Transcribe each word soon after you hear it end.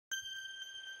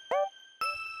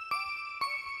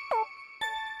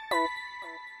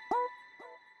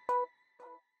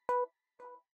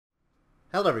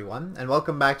Hello everyone, and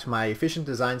welcome back to my efficient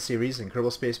design series in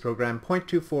Kerbal Space Program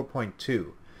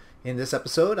 0.24.2. In this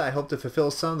episode, I hope to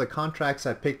fulfill some of the contracts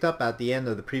I picked up at the end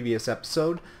of the previous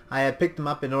episode. I had picked them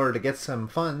up in order to get some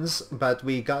funds, but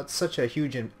we got such a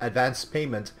huge advance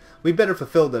payment, we better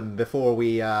fulfill them before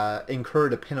we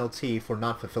incurred a penalty for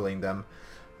not fulfilling them,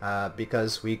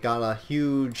 because we got a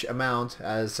huge amount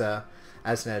as an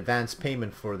advance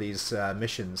payment for these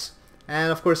missions.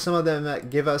 And of course some of them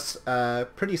give us a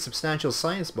pretty substantial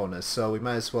science bonus, so we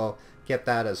might as well get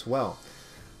that as well.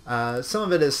 Some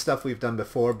of it is stuff we've done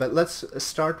before, but let's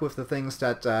start with the things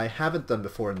that I haven't done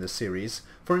before in this series.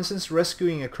 For instance,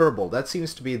 rescuing a Kerbal. That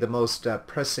seems to be the most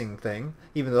pressing thing,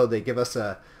 even though they give us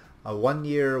a 1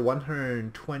 year,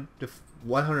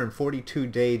 142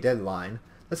 day deadline.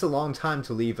 That's a long time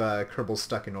to leave a Kerbal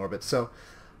stuck in orbit, so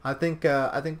I think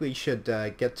we should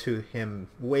get to him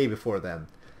way before then.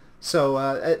 So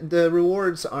the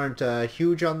rewards aren't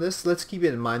huge on this. Let's keep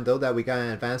it in mind though that we got an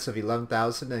advance of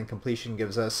 11,000 and completion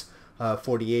gives us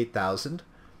 48,000.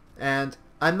 And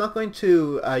I'm not going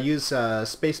to use a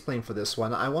spaceplane for this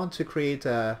one. I want to create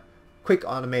a quick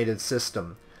automated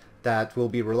system that will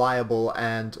be reliable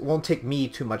and won't take me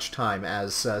too much time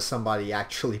as somebody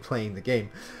actually playing the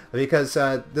game. Because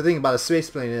the thing about a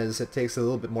spaceplane is it takes a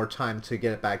little bit more time to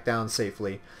get it back down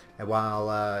safely, while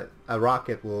a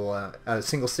rocket will, a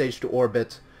single stage to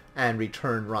orbit and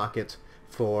return rocket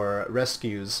for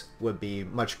rescues would be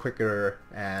much quicker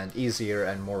and easier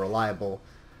and more reliable.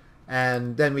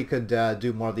 And then we could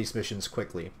do more of these missions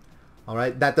quickly.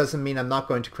 Alright, that doesn't mean I'm not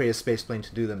going to create a spaceplane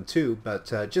to do them too,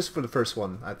 but just for the first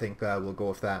one I think we'll go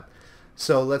with that.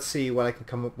 So let's see what I can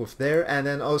come up with there, and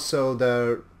then also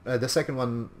the second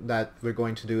one that we're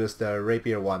going to do is the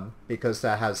R.A.P.I.E.R one, because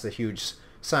that has the huge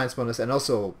science bonus and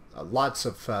also lots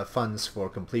of funds for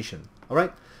completion.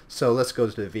 Alright, so let's go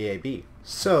to the VAB.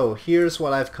 So here's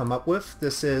what I've come up with.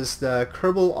 This is the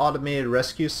Kerbal Automated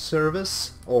Rescue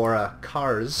Service, or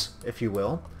CARS if you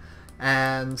will.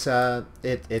 And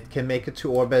it can make it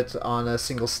to orbit on a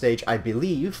single stage, I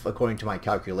believe, according to my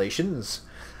calculations.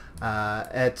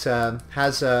 It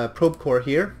has a probe core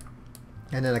here,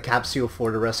 and then a capsule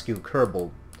for the rescue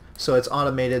Kerbal. So it's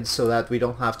automated so that we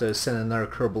don't have to send another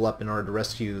Kerbal up in order to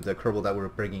rescue the Kerbal that we're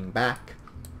bringing back.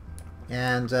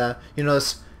 And you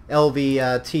notice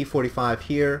LV-T45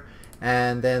 here,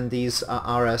 and then these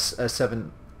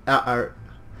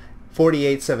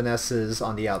RS-7S's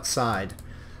on the outside.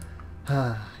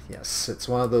 Yes, it's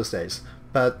one of those days.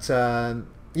 But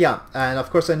yeah, and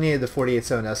of course I needed the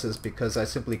 48-7S's because I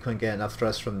simply couldn't get enough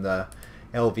thrust from the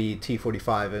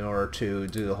LV-T45 in order to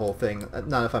do the whole thing.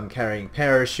 Not if I'm carrying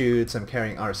parachutes, I'm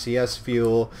carrying RCS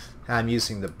fuel, I'm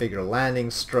using the bigger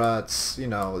landing struts, you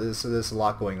know, there's a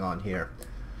lot going on here.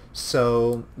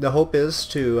 So the hope is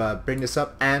to bring this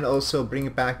up and also bring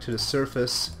it back to the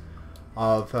surface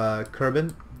of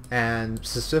Kerbin. And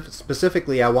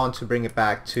specifically I want to bring it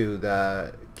back to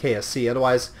the KSC,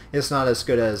 otherwise it's not as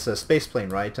good as a spaceplane,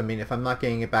 right? I mean, if I'm not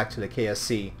getting it back to the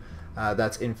KSC,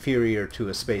 that's inferior to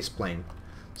a spaceplane.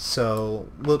 So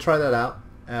we'll try that out.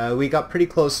 We got pretty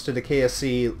close to the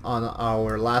KSC on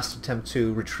our last attempt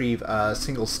to retrieve a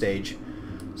single stage.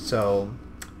 So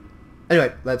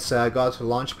anyway, let's go out to the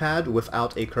launch pad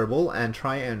without a Kerbal and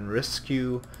try and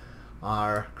rescue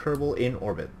our Kerbal in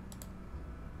orbit.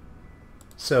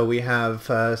 So we have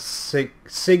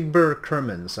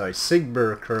Sigbur-Kerman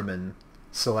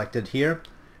selected here,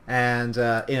 and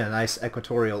in a nice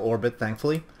equatorial orbit,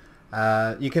 thankfully.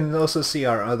 You can also see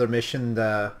our other mission,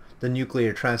 the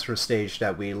nuclear transfer stage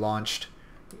that we launched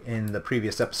in the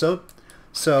previous episode.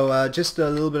 So just a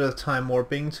little bit of time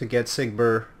warping to get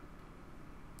Sigbur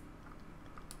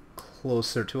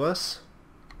closer to us.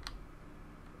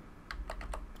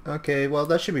 Okay, well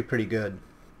that should be pretty good.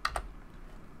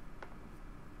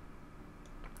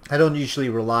 I don't usually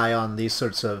rely on these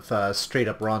sorts of straight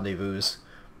up rendezvous,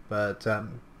 but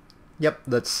yep,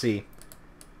 let's see.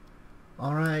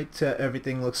 Alright,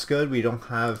 everything looks good. We don't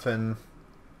have an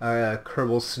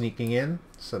Kerbal sneaking in,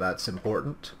 so that's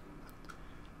important.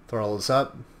 Throttle is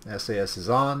up, SAS is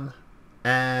on,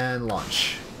 and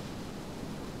launch.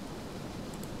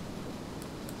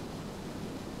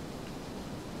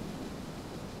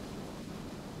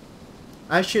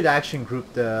 I should action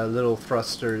group the little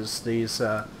thrusters, these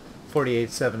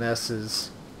 48-7S's.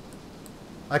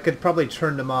 I could probably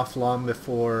turn them off long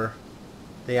before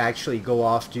they actually go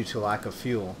off due to lack of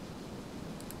fuel.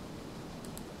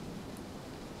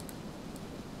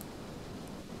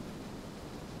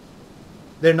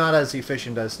 They're not as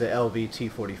efficient as the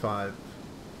LV-T45.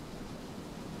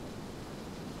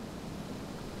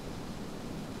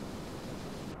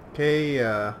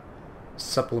 Okay,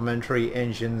 supplementary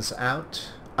engines out.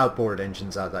 Outboard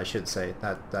engines out, I should say.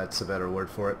 That's a better word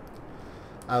for it.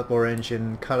 Outboard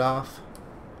engine cut off.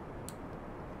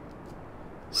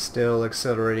 Still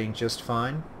accelerating just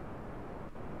fine.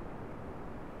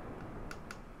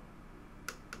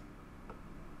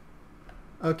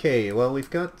 Okay, well, we've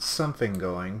got something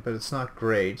going, but it's not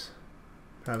great.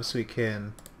 Perhaps we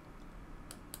can...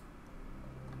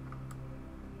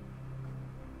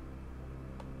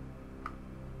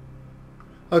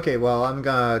 Okay, well, I'm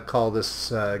gonna call this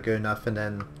good enough and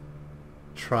then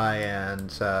try and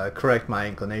correct my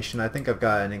inclination. I think I've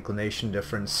got an inclination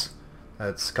difference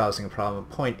that's causing a problem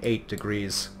of 0.8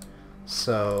 degrees.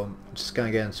 So I'm just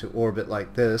gonna get into orbit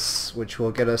like this, which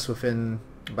will get us within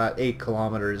about 8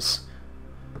 kilometers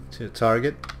to the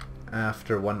target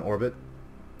after one orbit.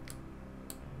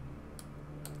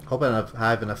 Hope I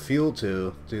have enough fuel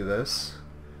to do this.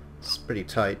 It's pretty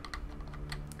tight.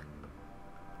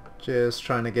 Just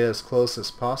trying to get as close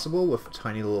as possible with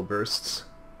tiny little bursts.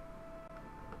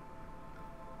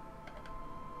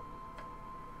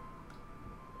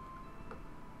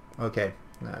 Okay,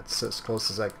 that's as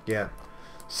close as I could get.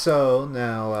 So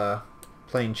now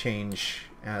plane change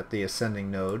at the ascending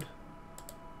node,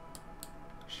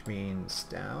 which means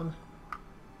down.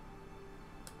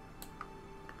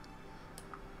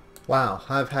 Wow,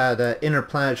 I've had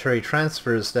interplanetary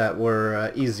transfers that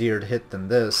were easier to hit than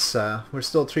this. We're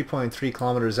still 3.3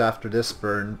 kilometers after this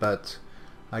burn, but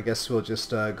I guess we'll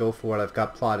just go for what I've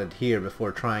got plotted here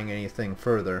before trying anything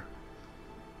further.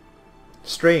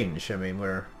 Strange, I mean,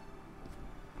 we're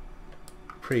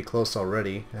pretty close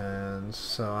already, and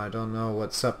so I don't know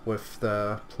what's up with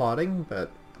the plotting,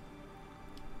 but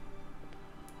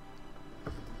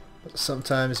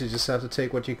sometimes you just have to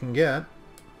take what you can get.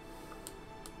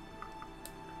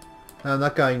 I'm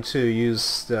not going to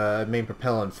use the main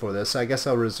propellant for this. I guess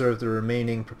I'll reserve the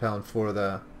remaining propellant for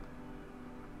the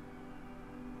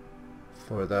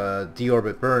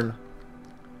deorbit burn.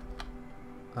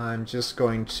 I'm just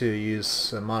going to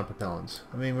use monopropellant.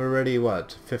 I mean, we're already,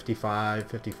 what,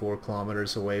 55, 54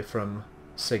 kilometers away from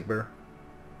R.A.P.I.R.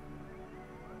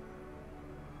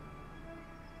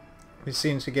 We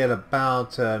seem to get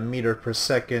about a meter per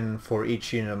second for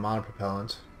each unit of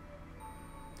monopropellant.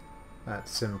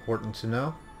 That's important to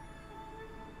know.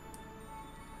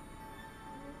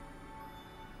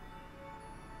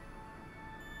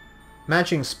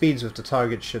 Matching speeds with the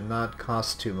target should not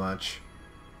cost too much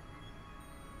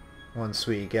once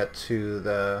we get to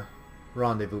the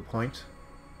rendezvous point.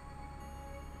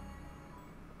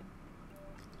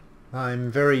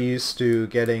 I'm very used to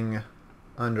getting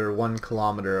under 1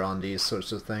 kilometer on these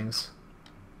sorts of things.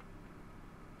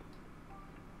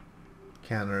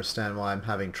 Can't understand why I'm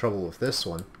having trouble with this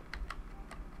one.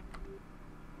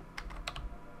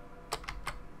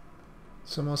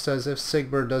 It's almost as if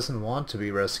R.A.P.I.R. doesn't want to be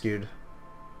rescued.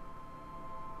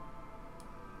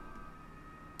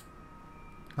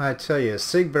 I tell you,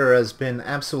 R.A.P.I.R. has been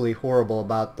absolutely horrible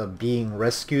about the being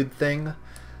rescued thing.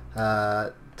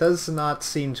 Does not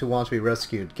seem to want to be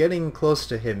rescued. Getting close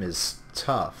to him is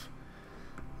tough.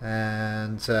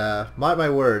 And mark my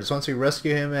words, once we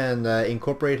rescue him and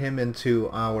incorporate him into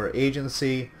our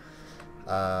agency,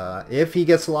 if he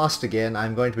gets lost again,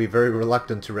 I'm going to be very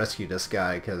reluctant to rescue this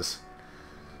guy, because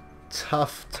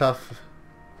tough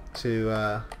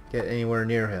to get anywhere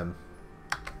near him.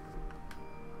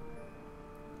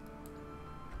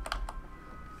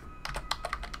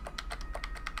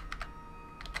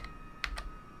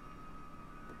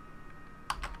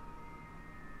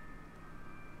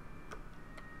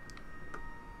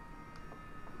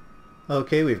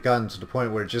 Okay, we've gotten to the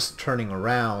point where just turning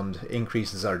around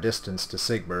increases our distance to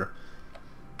R.A.P.I.R.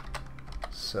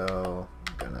 So,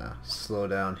 I'm gonna slow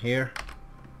down here.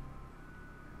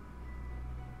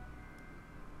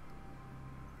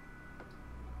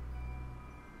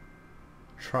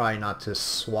 Try not to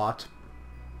swat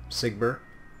R.A.P.I.R.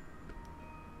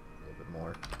 A little bit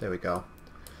more. There we go.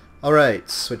 Alright,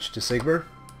 switch to R.A.P.I.R.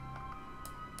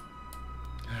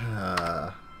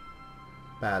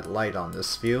 Bad light on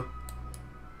this view.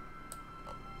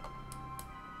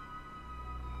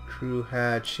 Crew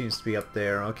hatch seems to be up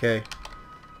there. Okay.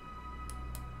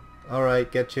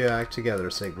 Alright, get your act together,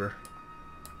 R.A.P.I.R.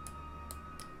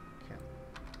 Okay.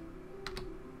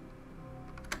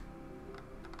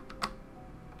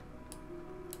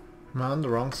 Am I on the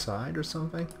wrong side or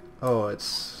something? Oh,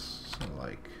 it's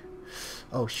like...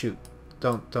 Oh shoot.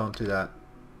 Don't do that.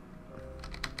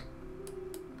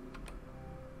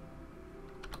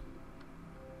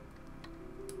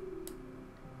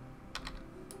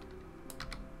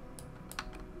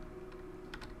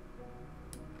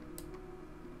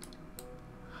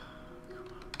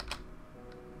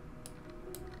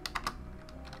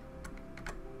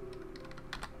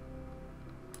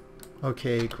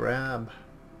 Okay, grab.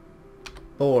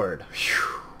 Board.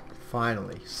 Whew.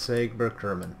 Finally,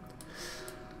 R.A.P.I.R.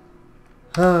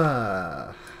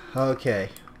 Ah, okay.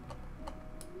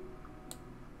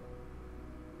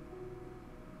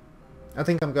 I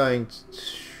think I'm going to...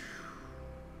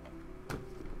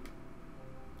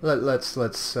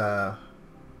 Let's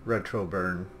retro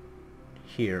burn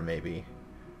here maybe.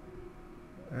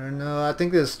 No, I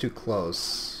think this is too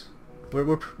close.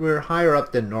 We're higher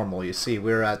up than normal. You see,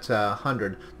 we're at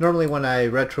 100. Normally, when I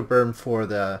retro burn for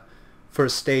the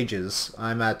first stages,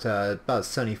 I'm at about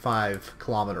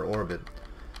 75-kilometer orbit.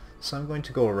 So I'm going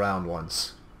to go around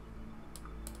once.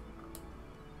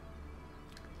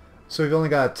 So we've only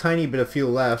got a tiny bit of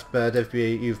fuel left, but if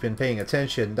you've been paying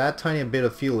attention, that tiny bit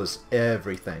of fuel is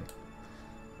everything.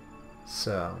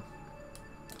 So,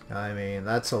 I mean,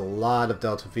 that's a lot of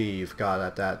Delta V you've got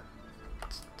at that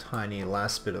tiny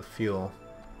last bit of fuel.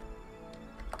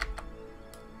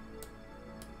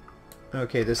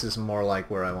 Okay, this is more like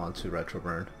where I want to retro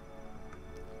burn.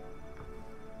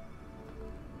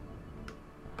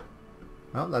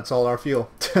 Well, that's all our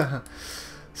fuel.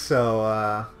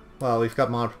 So, well, we've got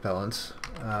monopropellant,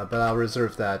 but I'll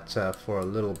reserve that for a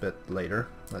little bit later.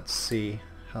 Let's see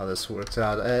how this works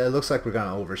out. It looks like we're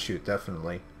gonna overshoot,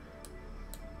 definitely.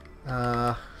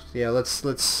 Yeah,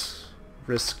 let's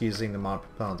risk using the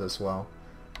monopropellant as well.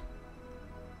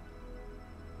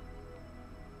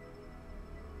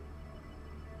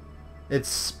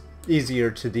 It's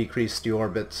easier to decrease the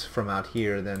orbit from out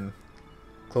here than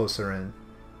closer in.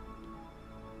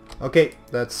 Okay,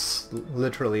 that's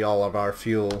literally all of our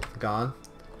fuel gone.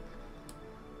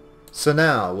 So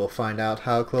now we'll find out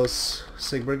how close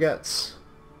R.A.P.I.R. gets.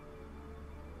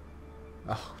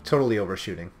 Oh, totally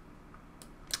overshooting.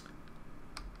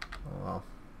 Oh well.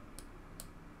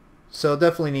 So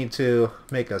definitely need to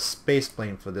make a space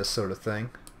plane for this sort of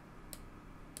thing.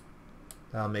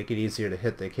 That'll make it easier to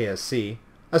hit the KSC,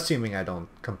 assuming I don't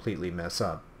completely mess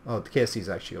up. Oh, the KSC is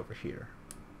actually over here.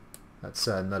 That's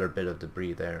another bit of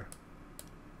debris there.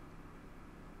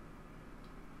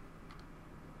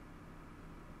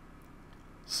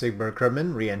 R.A.P.I.R.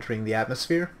 re-entering the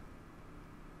atmosphere.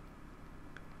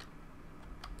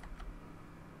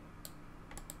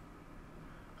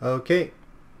 Okay.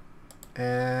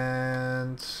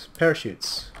 And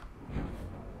parachutes.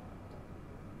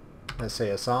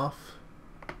 SAS off.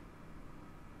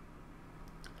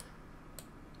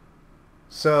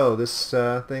 So this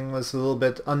thing was a little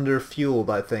bit under-fueled,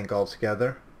 I think,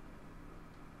 altogether.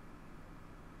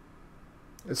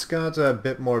 It's got a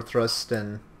bit more thrust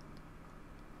than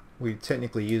we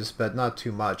technically used, but not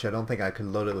too much. I don't think I could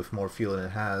load it with more fuel than it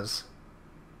has.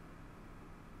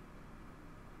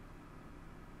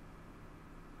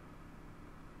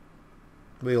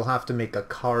 We'll have to make a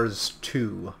Cars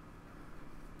 2.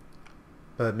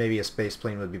 But maybe a space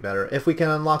plane would be better. If we can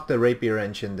unlock the R.A.P.I.R.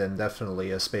 engine, then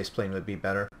definitely a space plane would be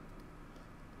better.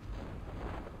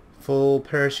 Full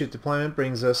parachute deployment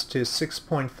brings us to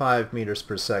 6.5 meters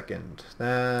per second.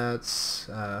 That's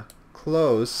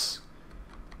close.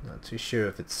 Not too sure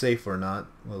if it's safe or not.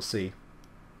 We'll see.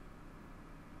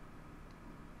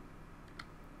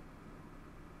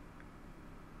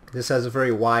 This has a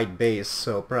very wide base,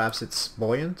 so perhaps it's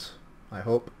buoyant, I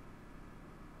hope.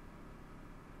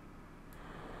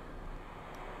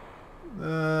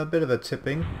 A bit of a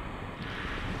tipping.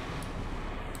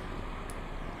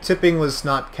 Tipping was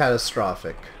not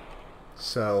catastrophic,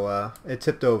 so it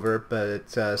tipped over, but it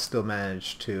still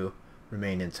managed to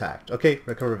remain intact. Okay,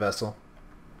 recover vessel.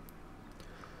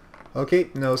 Okay,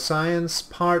 no science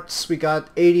parts. We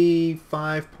got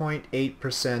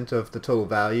 85.8% of the total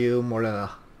value, more than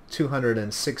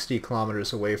 260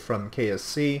 kilometers away from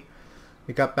KSC.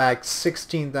 We got back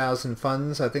 16,000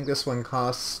 funds. I think this one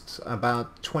cost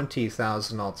about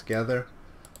 20,000 altogether.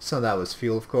 So that was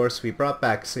fuel, of course. We brought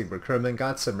back R.A.P.I.R.,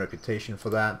 got some reputation for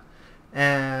that,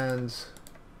 and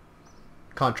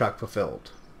contract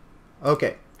fulfilled.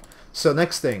 Okay, so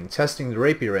next thing, testing the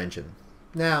R.A.P.I.R. engine.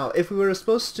 Now, if we were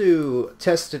supposed to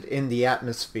test it in the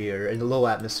atmosphere, in the low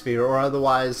atmosphere, or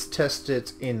otherwise test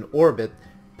it in orbit,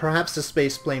 perhaps the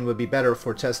space plane would be better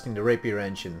for testing the R.A.P.I.R.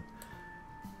 engine.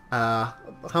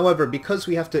 However, because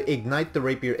we have to ignite the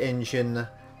R.A.P.I.R. engine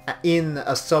in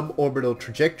a suborbital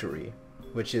trajectory,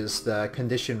 which is the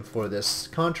condition for this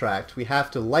contract, we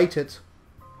have to light it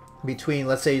between,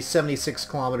 let's say, 76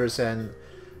 kilometers and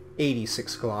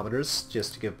 86 kilometers,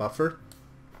 just to give buffer.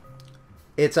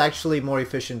 It's actually more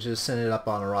efficient to send it up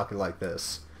on a rocket like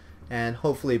this, and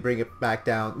hopefully bring it back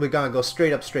down. We're gonna go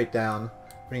straight up, straight down,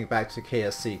 bring it back to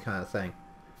KSC kind of thing.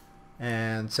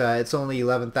 And it's only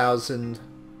 11,000,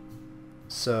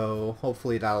 so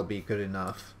hopefully that'll be good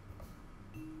enough.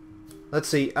 Let's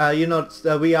see. You know,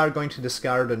 we are going to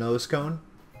discard a nose cone,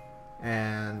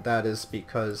 and that is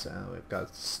because we've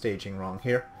got staging wrong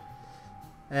here,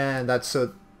 and that's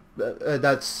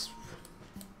that's.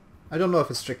 I don't know if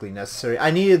it's strictly necessary.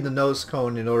 I needed the nose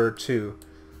cone in order to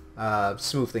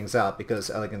smooth things out, because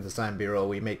Elegant Design Bureau,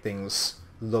 we make things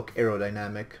look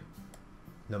aerodynamic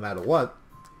no matter what.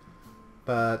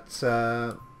 But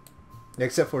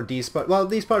except for these parts, well,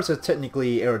 these parts are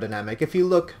technically aerodynamic. If you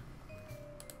look,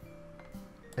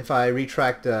 if I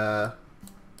retract the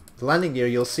landing gear,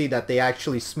 you'll see that they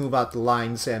actually smooth out the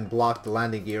lines and block the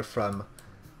landing gear from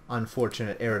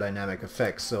unfortunate aerodynamic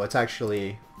effects. So it's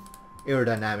actually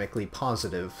aerodynamically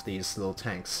positive, these little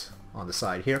tanks on the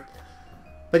side here.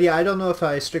 But yeah, I don't know if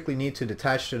I strictly need to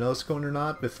detach the nose cone or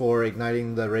not before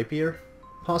igniting the rapier.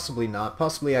 Possibly not.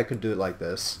 Possibly I could do it like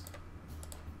this.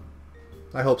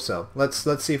 I hope so.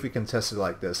 Let's see if we can test it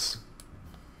like this.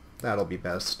 That'll be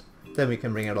best. Then we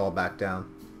can bring it all back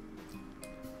down.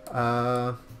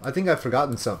 I think I've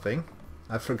forgotten something.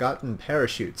 I've forgotten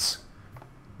parachutes.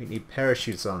 We need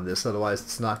parachutes on this, otherwise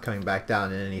it's not coming back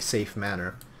down in any safe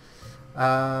manner.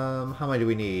 How many do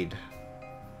we need?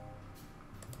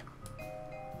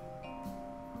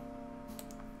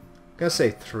 I'm gonna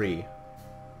say 3.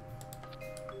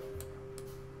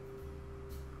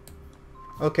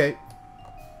 Okay.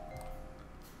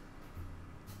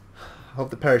 Hope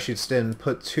the parachutes didn't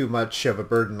put too much of a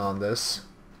burden on this.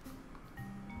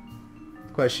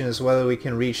 The question is whether we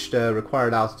can reach the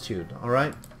required altitude.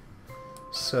 Alright.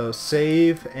 So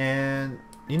save, and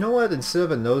you know what, instead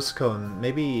of a nose cone,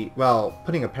 maybe, well,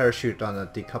 putting a parachute on a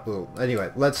decouple.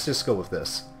 Anyway, let's just go with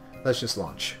this. Let's just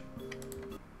launch.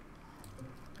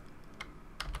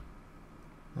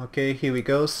 Okay, here we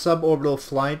go. Suborbital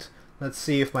flight. Let's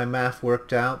see if my math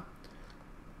worked out.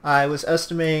 I was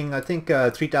estimating, I think,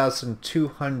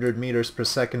 3,200 meters per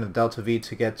second of delta V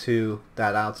to get to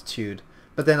that altitude.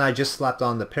 But then I just slapped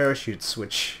on the parachutes,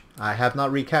 which I have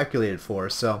not recalculated for,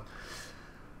 so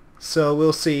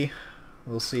we'll see.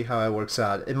 We'll see how it works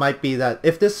out. It might be that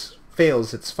if this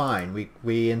fails, it's fine.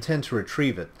 We intend to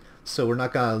retrieve it, so we're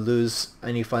not gonna lose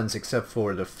any funds except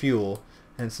for the fuel.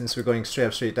 And since we're going straight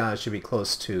up, straight down, it should be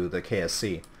close to the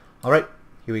KSC. Alright,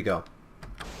 here we go.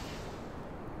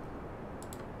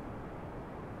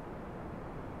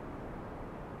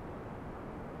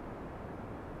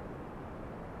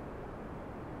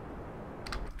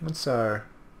 What's our...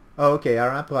 Oh, okay, our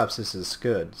apoapsis is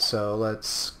good, so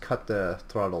let's cut the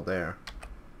throttle there.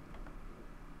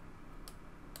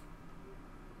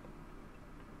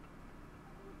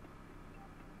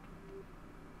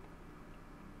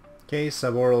 Okay,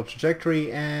 suborbital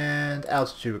trajectory and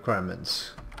altitude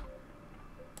requirements.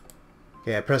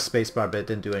 Okay, I pressed spacebar but it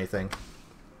didn't do anything.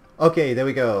 Okay, there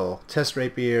we go. Test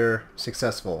Rapier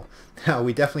successful. Now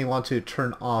we definitely want to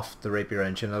turn off the Rapier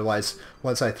engine, otherwise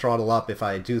once I throttle up, if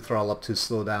I do throttle up to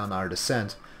slow down our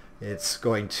descent, it's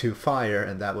going to fire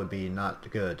and that would be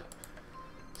not good.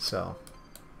 So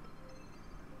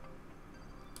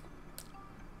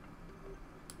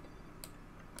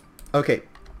okay,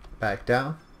 back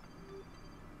down.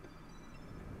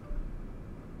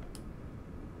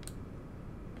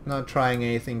 Not trying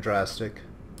anything drastic.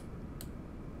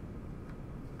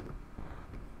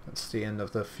 That's the end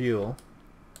of the fuel.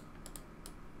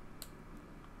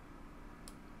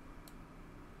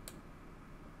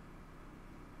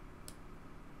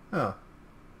 Oh,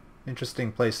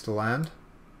 interesting place to land.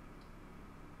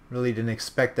 Really didn't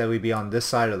expect that we'd be on this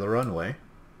side of the runway.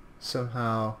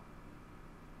 Somehow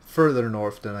further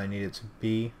north than I needed to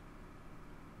be.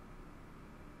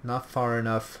 Not far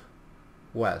enough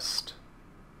west.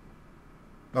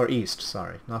 Or east,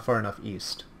 sorry. Not far enough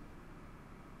east.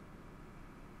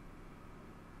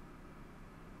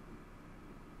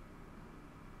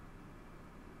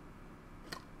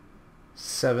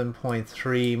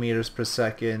 .3 meters per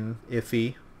second,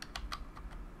 iffy.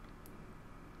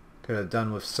 Could have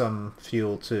done with some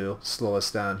fuel to slow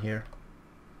us down here.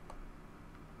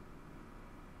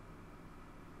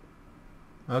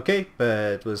 Okay,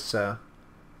 but it was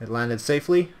it landed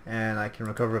safely and I can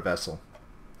recover a vessel.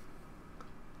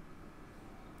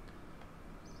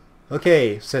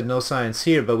 Okay, said no science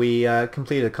here, but we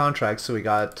completed a contract, so we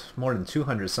got more than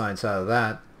 200 science out of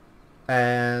that.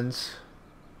 And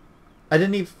I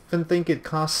didn't even think it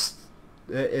cost,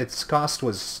 its cost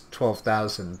was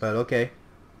 12,000, but okay.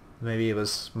 Maybe it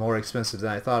was more expensive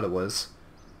than I thought it was.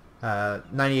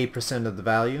 98% of the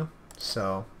value,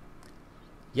 so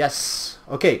yes.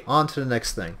 Okay, on to the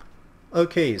next thing.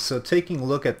 Okay, so taking a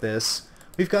look at this,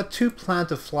 we've got 2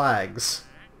 plant of flags.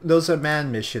 Those are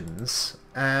manned missions.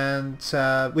 And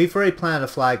we've already planted a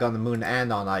flag on the moon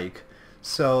and on Ike.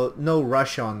 So no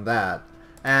rush on that.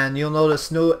 And you'll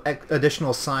notice no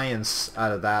additional science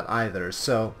out of that either.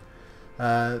 So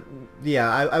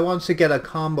yeah, I want to get a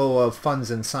combo of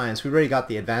funds and science. We already got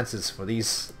the advances for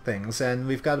these things, and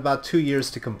we've got about 2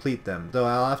 years to complete them. Though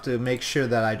I'll have to make sure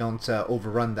that I don't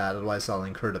overrun that, otherwise I'll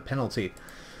incur the penalty.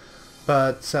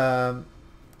 But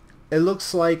it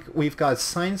looks like we've got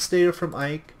science data from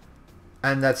Ike,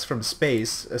 and that's from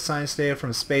space. Science data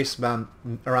from space around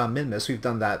Minmus. We've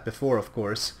done that before, of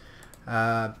course.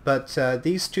 But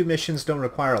these two missions don't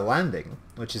require a landing,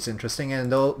 which is interesting,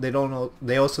 and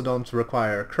they also don't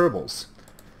require Kerbals.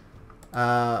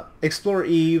 Explore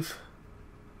Eve.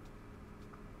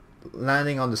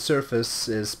 Landing on the surface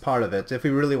is part of it. If we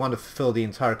really want to fulfill the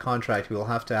entire contract, we'll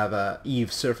have to have a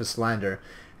Eve surface lander,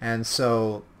 and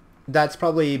so that's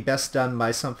probably best done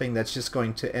by something that's just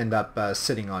going to end up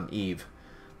sitting on Eve.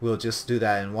 We'll just do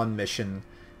that in one mission,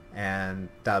 and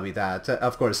that'll be that.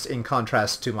 Of course, in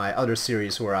contrast to my other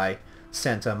series where I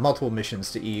sent multiple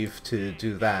missions to Eve to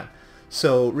do that.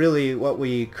 So really what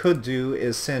we could do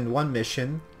is send one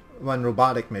mission, one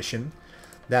robotic mission,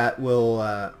 that will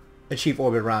achieve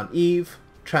orbit around Eve,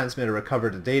 transmit or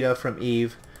recover the data from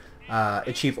Eve,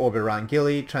 achieve orbit around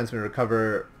Gilly, transmit or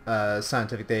recover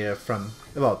scientific data from,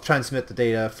 well, transmit the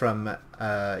data from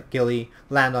Gilly,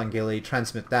 land on Gilly,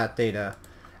 transmit that data,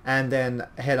 and then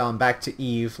head on back to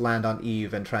Eve, land on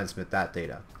Eve, and transmit that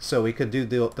data. So we could do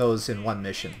those in one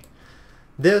mission.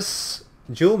 This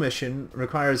Joule mission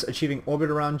requires achieving orbit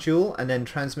around Joule and then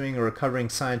transmitting or recovering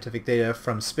scientific data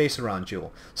from space around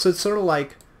Joule. So it's sort of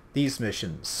like these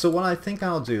missions. So what I think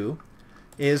I'll do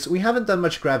is, we haven't done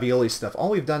much gravioli stuff. All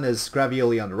we've done is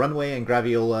gravioli on the runway and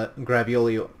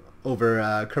gravioli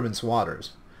over Kerbin's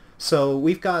waters. So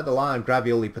we've got a lot of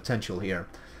gravioli potential here.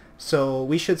 So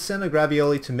we should send a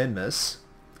gravioli to Minmus,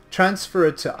 transfer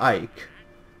it to Ike,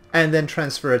 and then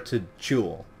transfer it to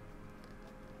Joule.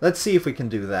 Let's see if we can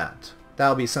do that.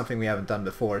 That'll be something we haven't done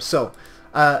before. So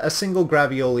a single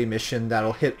gravioli mission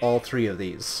that'll hit all three of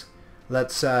these.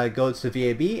 Let's go to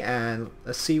the VAB and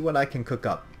let's see what I can cook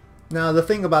up. Now the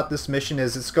thing about this mission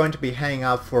is it's going to be hanging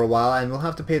out for a while, and we'll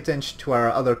have to pay attention to our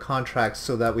other contracts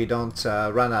so that we don't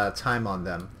run out of time on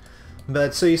them.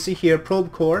 But so you see here,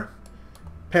 probe core,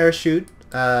 parachute,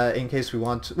 in case we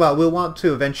want to, well, we'll want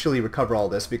to eventually recover all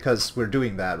this because we're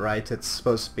doing that, right? It's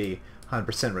supposed to be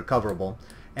 100% recoverable.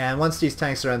 And once these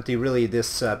tanks are empty, really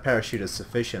this parachute is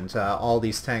sufficient. All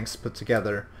these tanks put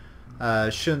together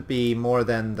shouldn't be more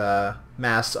than the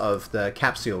mass of the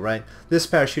capsule, right? This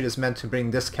parachute is meant to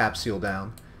bring this capsule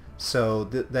down, so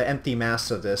the empty mass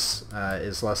of this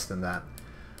is less than that.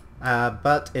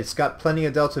 But it's got plenty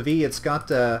of delta V. It's got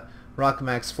the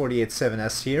Rockamax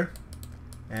 48.7S here,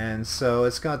 and so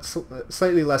it's got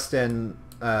slightly less than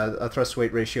a thrust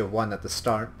weight ratio of 1 at the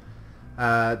start.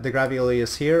 The gravioli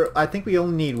is here. I think we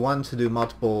only need one to do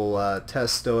multiple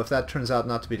tests, though if that turns out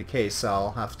not to be the case,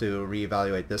 I'll have to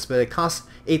reevaluate this. But it costs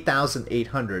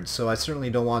 8,800, so I certainly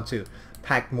don't want to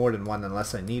pack more than one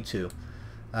unless I need to.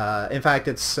 In fact,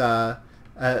 it's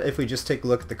if we just take a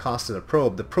look at the cost of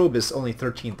the probe is only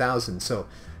 13,000, so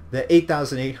the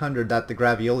 8,800 that the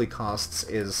gravioli costs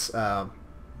is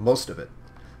most of it.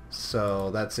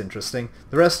 So that's interesting.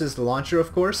 The rest is the launcher,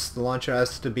 of course. The launcher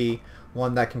has to be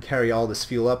one that can carry all this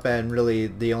fuel up, and really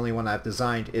the only one I've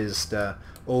designed is the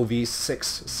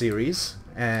OV6 series.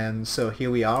 And so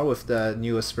here we are with the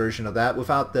newest version of that,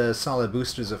 without the solid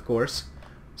boosters, of course.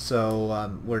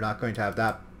 So we're not going to have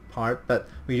that part, but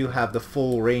we do have the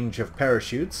full range of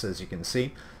parachutes, as you can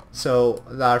see. So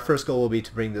our first goal will be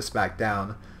to bring this back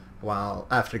down while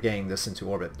after getting this into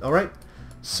orbit. Alright,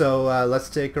 so let's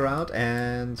take her out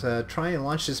and try and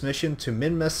launch this mission to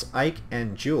Minmus, Ike,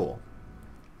 and Joule.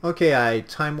 Okay, I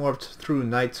time warped through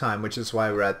nighttime, which is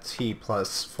why we're at T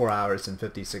plus 4 hours and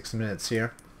 56 minutes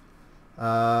here.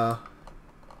 Wow,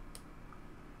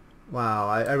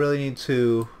 I really need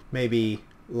to maybe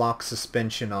lock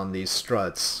suspension on these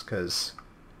struts, because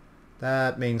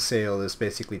that mainsail is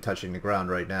basically touching the ground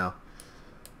right now.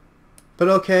 But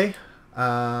okay,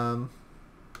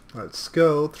 let's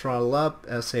go, throttle up,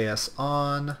 SAS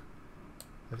on.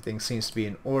 Everything seems to be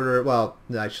in order. Well,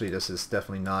 actually this is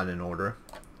definitely not in order.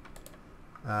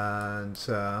 And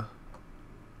can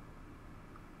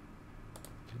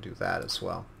do that as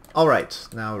well. Alright,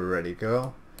 now we're ready to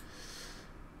go.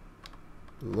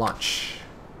 Launch.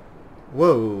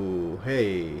 Whoa,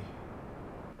 hey.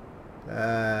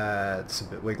 That's a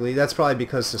bit wiggly. That's probably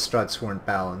because the struts weren't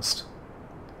balanced.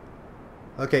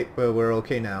 Okay, well, we're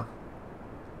okay now.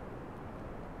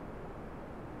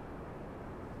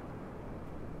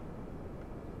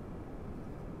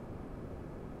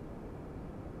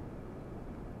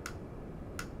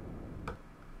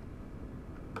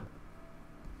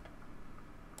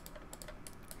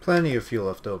 Plenty of fuel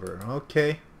left over.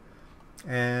 Okay.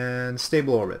 And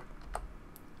stable orbit.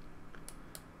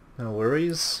 No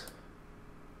worries.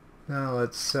 Now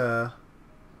let's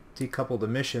decouple the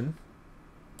mission.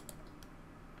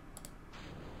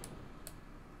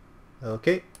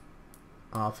 Okay.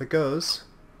 Off it goes.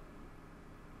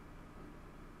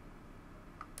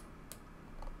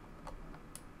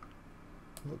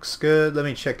 Looks good. Let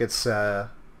me check its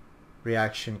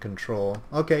reaction control.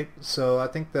 Okay, so I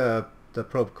think the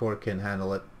probe core can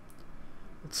handle it.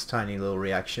 Its tiny little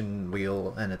reaction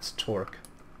wheel and its torque.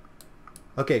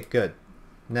 Okay, good.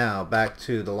 Now back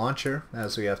to the launcher,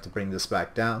 as we have to bring this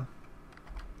back down.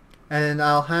 And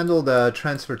I'll handle the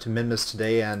transfer to Minmus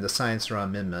today and the science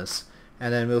around Minmus.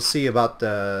 And then we'll see about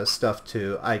the stuff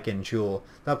to Ike and Jewel.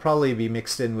 That'll probably be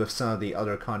mixed in with some of the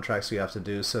other contracts we have to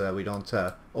do so that we don't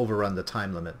overrun the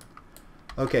time limit.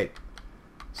 Okay,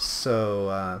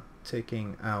 so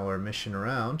taking our mission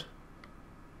around.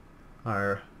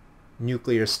 Our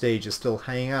nuclear stage is still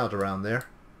hanging out around there.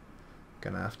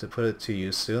 Gonna have to put it to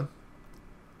use soon.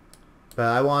 But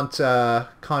I want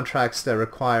contracts that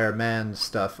require manned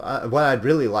stuff. What I'd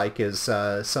really like is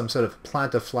some sort of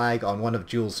plant a flag on one of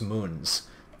Jewel's moons.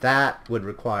 That would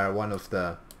require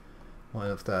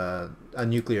a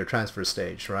nuclear transfer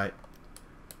stage, right?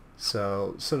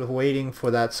 So sort of waiting for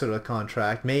that sort of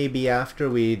contract. Maybe after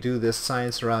we do this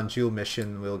science around Jewel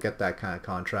mission, we'll get that kind of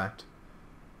contract.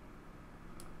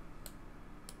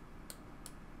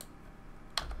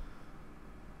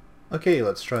 Okay,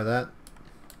 let's try that.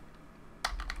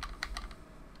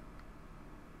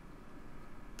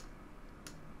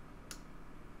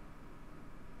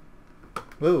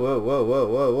 Whoa, whoa, whoa, whoa,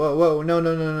 whoa, whoa, whoa, no,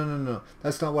 no, no, no, no, no.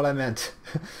 That's not what I meant.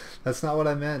 That's not what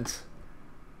I meant.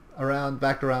 Around,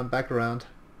 back around.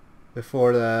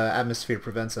 Before the atmosphere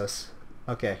prevents us.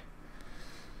 Okay.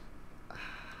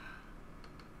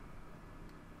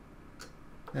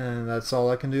 And that's all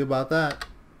I can do about that.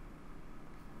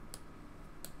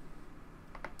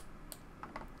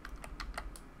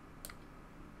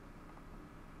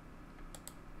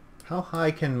 How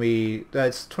high can we...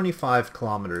 It's 25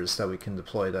 kilometers that we can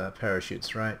deploy the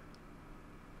parachutes, right?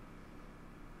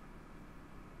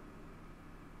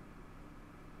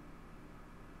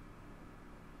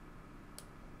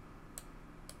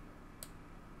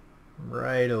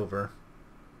 Right over.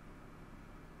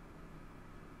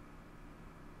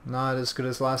 Not as good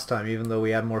as last time, even though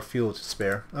we had more fuel to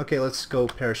spare. Okay, let's go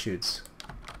parachutes.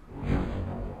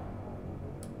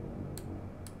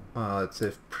 It's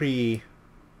a pre...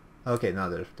 Okay, now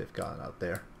they've gone out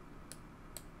there.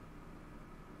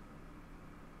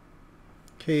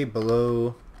 Okay,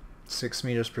 below 6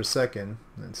 meters per second.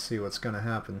 Let's see what's going to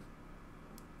happen.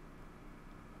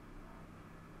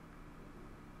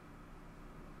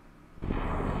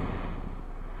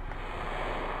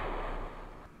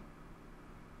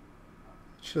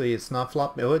 Actually, it's not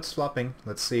flopping. Oh, it's flopping.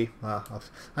 Let's see.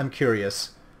 I'm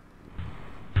curious.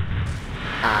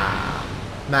 Ah,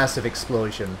 massive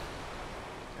explosion.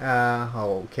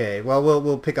 Okay. Well,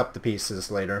 we'll pick up the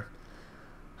pieces later.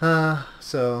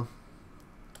 So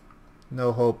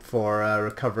no hope for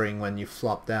recovering when you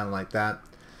flop down like that.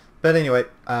 But anyway,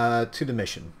 to the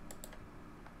mission.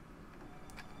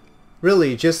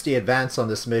 Really, just the advance on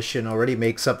this mission already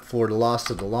makes up for the loss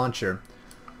of the launcher.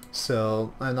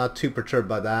 So I'm not too perturbed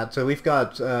by that. So we've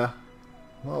got,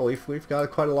 well, we've got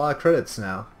quite a lot of credits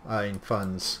now in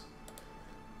funds.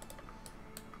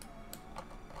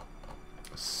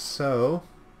 So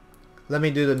let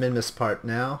me do the Minmus part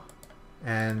now,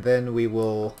 and then we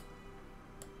will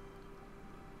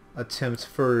attempt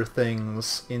further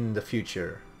things in the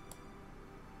future.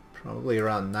 Probably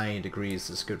around 90 degrees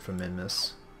is good for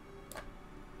Minmus.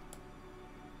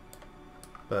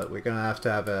 But we're gonna have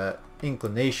to have a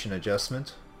inclination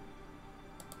adjustment.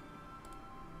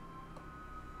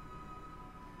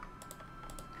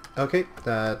 Okay,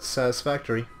 that's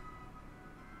satisfactory.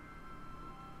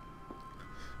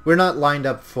 We're not lined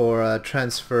up for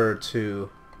transfer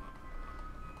to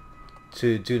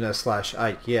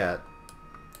Duna/Ike yet.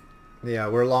 Yeah,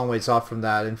 we're a long ways off from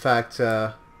that. In fact,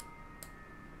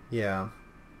 yeah,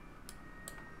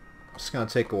 it's gonna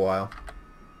take a while.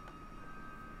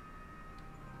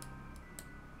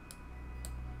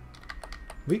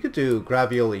 We could do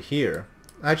gravioli here.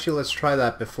 Actually, let's try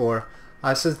that before.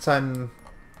 Since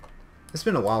it's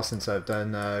been a while since I've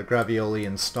done gravioli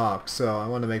in stock, so I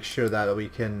want to make sure that we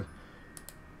can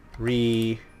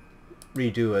redo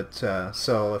it.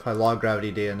 So if I log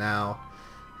gravity data now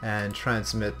and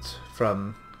transmit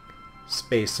from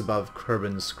space above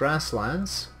Kerbin's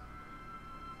grasslands,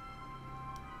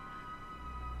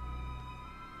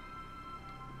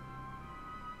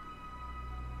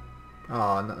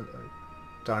 Oh, no,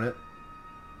 darn it.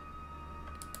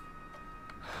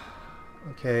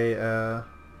 Okay,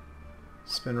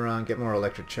 spin around, get more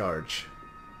electric charge.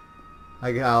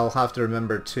 I'll have to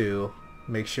remember to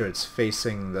make sure it's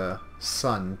facing the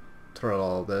sun throughout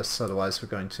all this, otherwise we're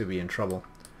going to be in trouble.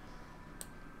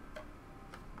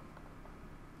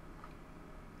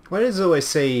 Why does it always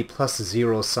say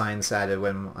 +0 signs added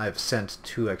when I've sent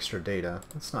 2 extra data?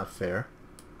 That's not fair.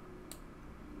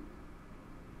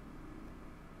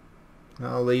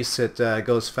 Well, at least it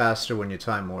goes faster when you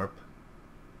time warp.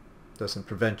 Doesn't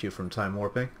prevent you from time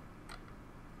warping.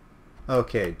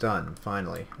 Okay, done,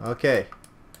 finally. Okay.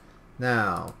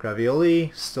 Now,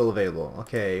 gravioli, still available.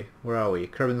 Okay, where are we?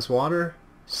 Kerbin's water?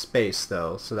 Space,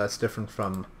 though, so that's different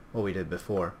from what we did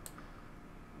before.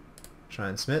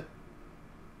 Transmit.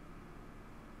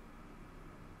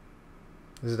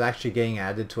 Is it actually getting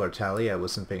added to our tally? I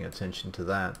wasn't paying attention to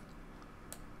that.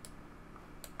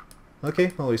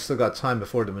 Okay, well we still got time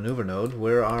before the maneuver node.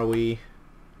 Where are we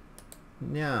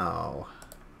now?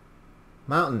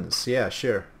 Mountains, yeah,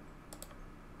 sure.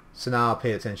 So now I'll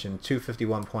pay attention.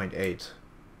 251.8.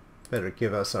 Better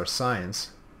give us our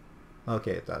science.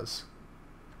 Okay, it does.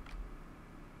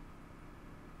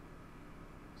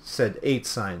 Said 8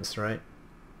 science, right?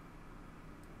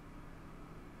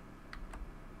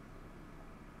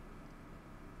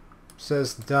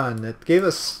 Says done. It gave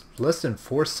us less than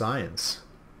 4 science.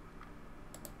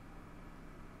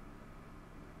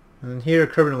 And here,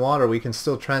 Kerbal water, we can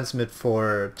still transmit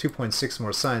for 2.6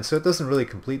 more science, so it doesn't really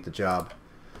complete the job.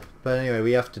 But anyway,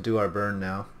 we have to do our burn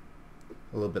now.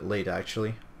 A little bit late,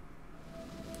 actually.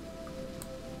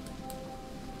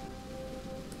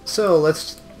 So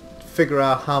let's figure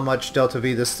out how much delta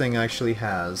V this thing actually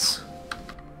has.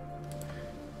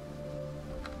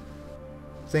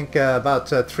 I think about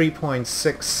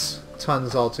 3.6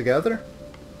 tons altogether.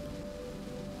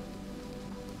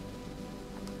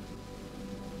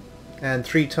 And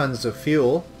 3 tons of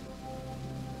fuel.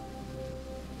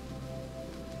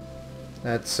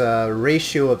 That's a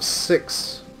ratio of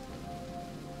 6.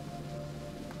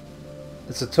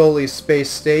 It's a totally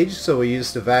spaced stage, so we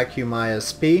used a vacuum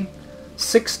ISP.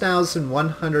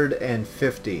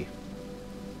 6,150.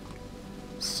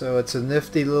 So it's a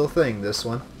nifty little thing, this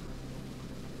one.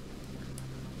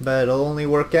 But it'll only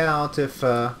work out if...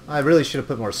 I really should have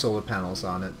put more solar panels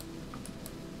on it.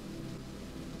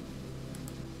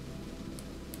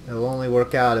 It'll only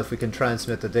work out if we can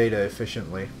transmit the data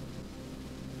efficiently.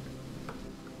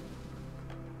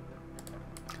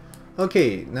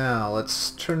 Okay, now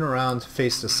let's turn around to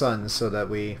face the sun so that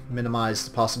we minimize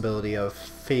the possibility of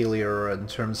failure in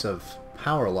terms of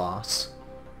power loss.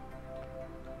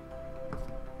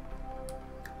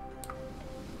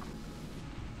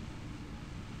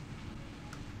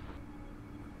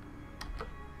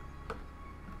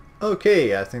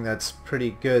 Okay, I think that's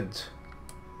pretty good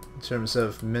in terms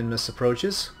of min-miss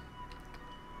approaches.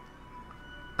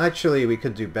 Actually, we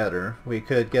could do better. We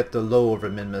could get the low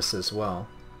over min-miss as well.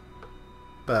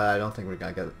 But I don't think we're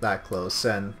going to get that close,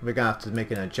 and we're going to have to make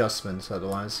an adjustment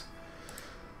otherwise.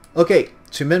 Okay,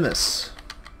 to min-miss.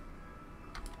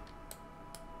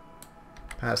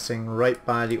 Passing right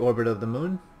by the orbit of the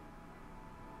moon.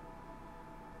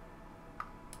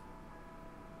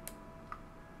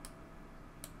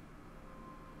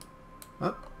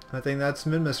 Oh, I think that's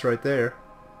min-miss right there.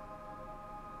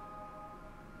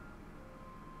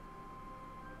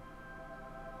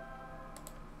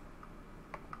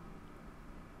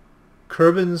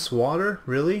 Kerbin's water?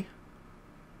 Really?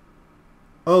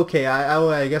 Okay,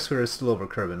 I guess we were still over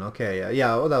Kerbin. Okay,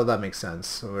 yeah, well, that makes sense.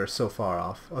 So we're so far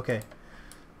off. Okay.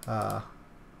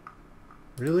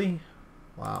 Really?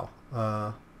 Wow.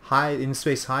 High in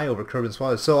space, high over Kerbin's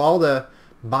water. So all the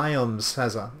biomes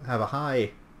have a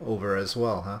high over as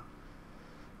well, huh?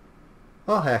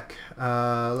 Oh heck.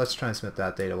 Let's transmit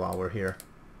that data while we're here.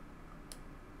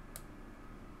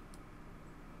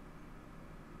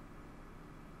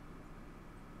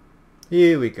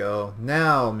 Here we go.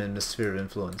 Now I'm in the sphere of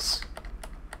influence.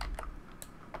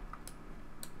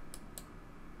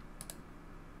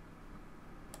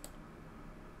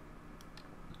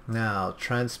 Now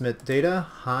transmit data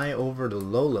high over the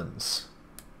lowlands.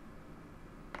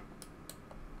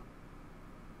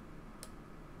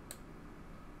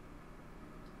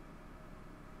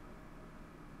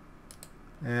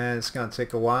 And it's gonna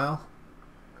take a while,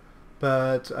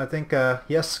 but I think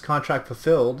yes, contract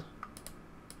fulfilled.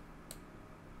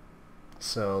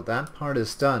 So that part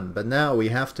is done, but now we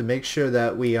have to make sure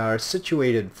that we are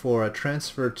situated for a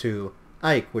transfer to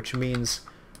R.A.P.I.E.R, which means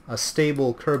a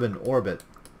stable Kerbin orbit,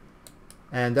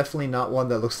 and definitely not one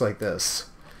that looks like this.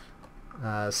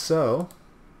 So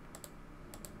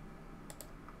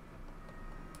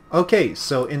Okay,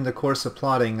 so in the course of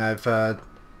plotting, I've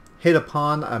hit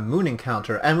upon a moon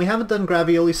encounter, and we haven't done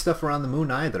gravioli stuff around the moon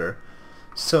either,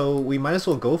 so we might as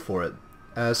well go for it.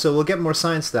 So we'll get more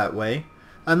science that way.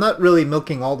 I'm not really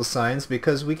milking all the science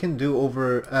because we can do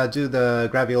the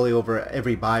gravioli over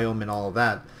every biome and all of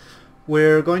that.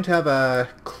 We're going to have a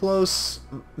close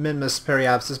Minmus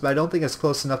periapsis, but I don't think it's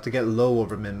close enough to get low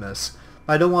over Minmus.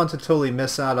 I don't want to totally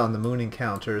miss out on the moon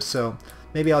encounter, so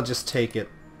maybe I'll just take it.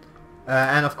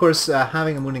 And of course,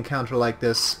 having a moon encounter like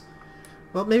this,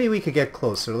 well, maybe we could get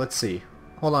closer. Let's see.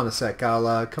 Hold on a sec.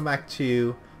 I'll come back to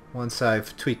you once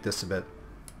I've tweaked this a bit.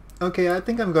 Okay, I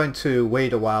think I'm going to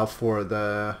wait a while for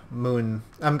the moon.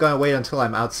 I'm going to wait until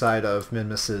I'm outside of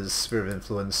Minmus's sphere of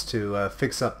influence to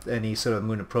fix up any sort of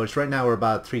moon approach. Right now we're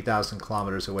about 3,000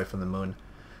 kilometers away from the moon,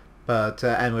 but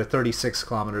and we're 36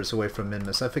 kilometers away from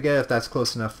Minmus. I forget if that's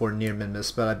close enough for near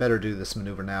Minmus, but I better do this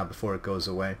maneuver now before it goes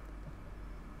away.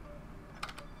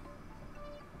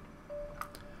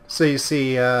 So you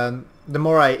see, the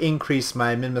more I increase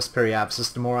my Minmus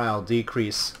periapsis, the more I'll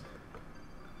decrease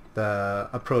the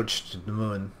approach to the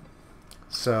moon.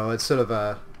 So it's sort of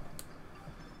a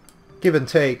give and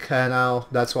take, and now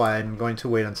that's why I'm going to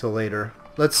wait until later.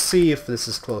 Let's see if this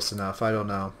is close enough. I don't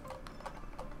know.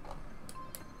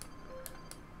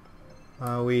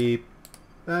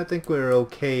 I think we're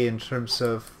okay in terms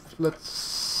of,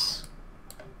 let's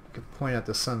point at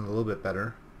the sun a little bit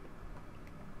better.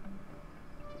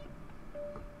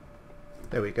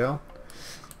 There we go.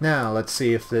 Now let's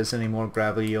see if there's any more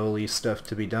gravioli stuff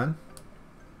to be done.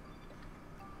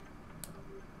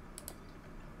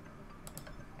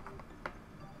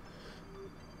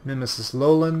 Minmus's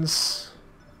lowlands.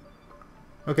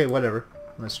 Okay, whatever.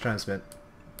 Let's transmit.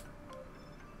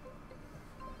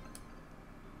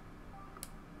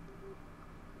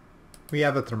 We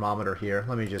have a thermometer here.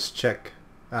 Let me just check.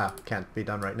 Can't be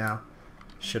done right now.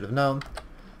 Should have known.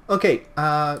 Okay,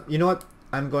 you know what?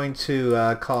 I'm going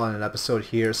to call in an episode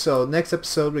here. So next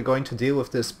episode we're going to deal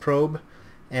with this probe,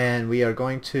 and we are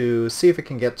going to see if it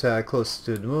can get close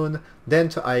to the moon, then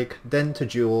to Ike, then to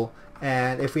Jewel,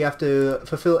 and if we have to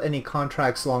fulfill any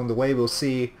contracts along the way, we'll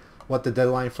see what the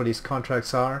deadline for these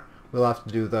contracts are. We'll have to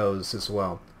do those as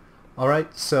well.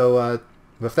 Alright, so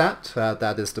with that,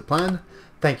 that is the plan.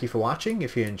 Thank you for watching.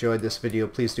 If you enjoyed this video,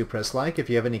 please do press like. If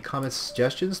you have any comments or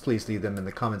suggestions, please leave them in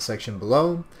the comment section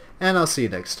below, and I'll see you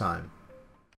next time.